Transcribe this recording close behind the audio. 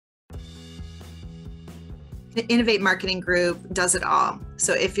The Innovate Marketing Group does it all.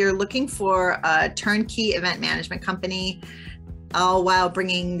 So if you're looking for a turnkey event management company, all while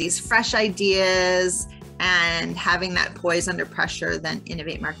bringing these fresh ideas and having that poise under pressure, then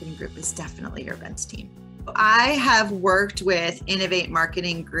Innovate Marketing Group is definitely your events team. I have worked with Innovate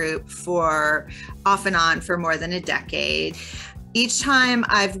Marketing Group for off and on for more than a decade. Each time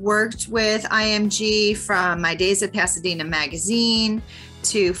I've worked with IMG, from my days at Pasadena Magazine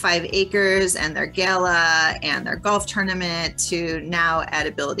to 5 Acres and their gala and their golf tournament to now at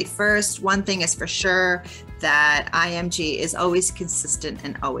Ability First, one thing is for sure, that IMG is always consistent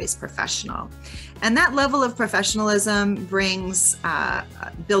and always professional. And that level of professionalism builds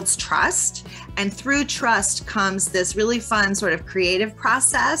trust. And through trust comes this really fun sort of creative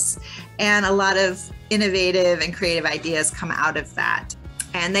process, and a lot of innovative and creative ideas come out of that.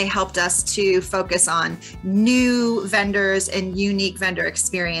 And they helped us to focus on new vendors and unique vendor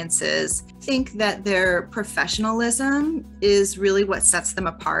experiences. I think that their professionalism is really what sets them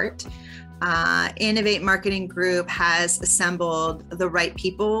apart. Innovate Marketing Group has assembled the right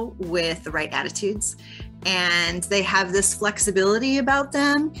people with the right attitudes, and they have this flexibility about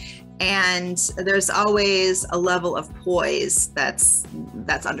them. And there's always a level of poise that's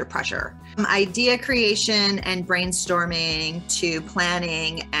under pressure. From idea creation and brainstorming to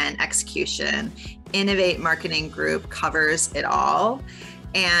planning and execution, Innovate Marketing Group covers it all.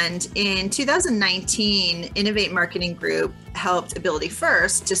 And in 2019, Innovate Marketing Group helped Ability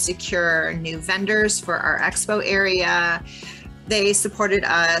First to secure new vendors for our expo area. They supported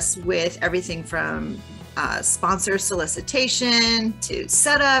us with everything from sponsor solicitation to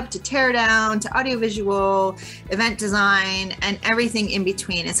setup to tear down to audiovisual, event design, and everything in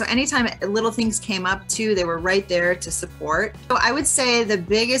between. And so anytime little things came up too, they were right there to support. So I would say the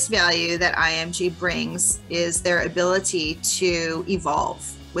biggest value that IMG brings is their ability to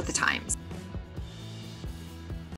evolve with the times.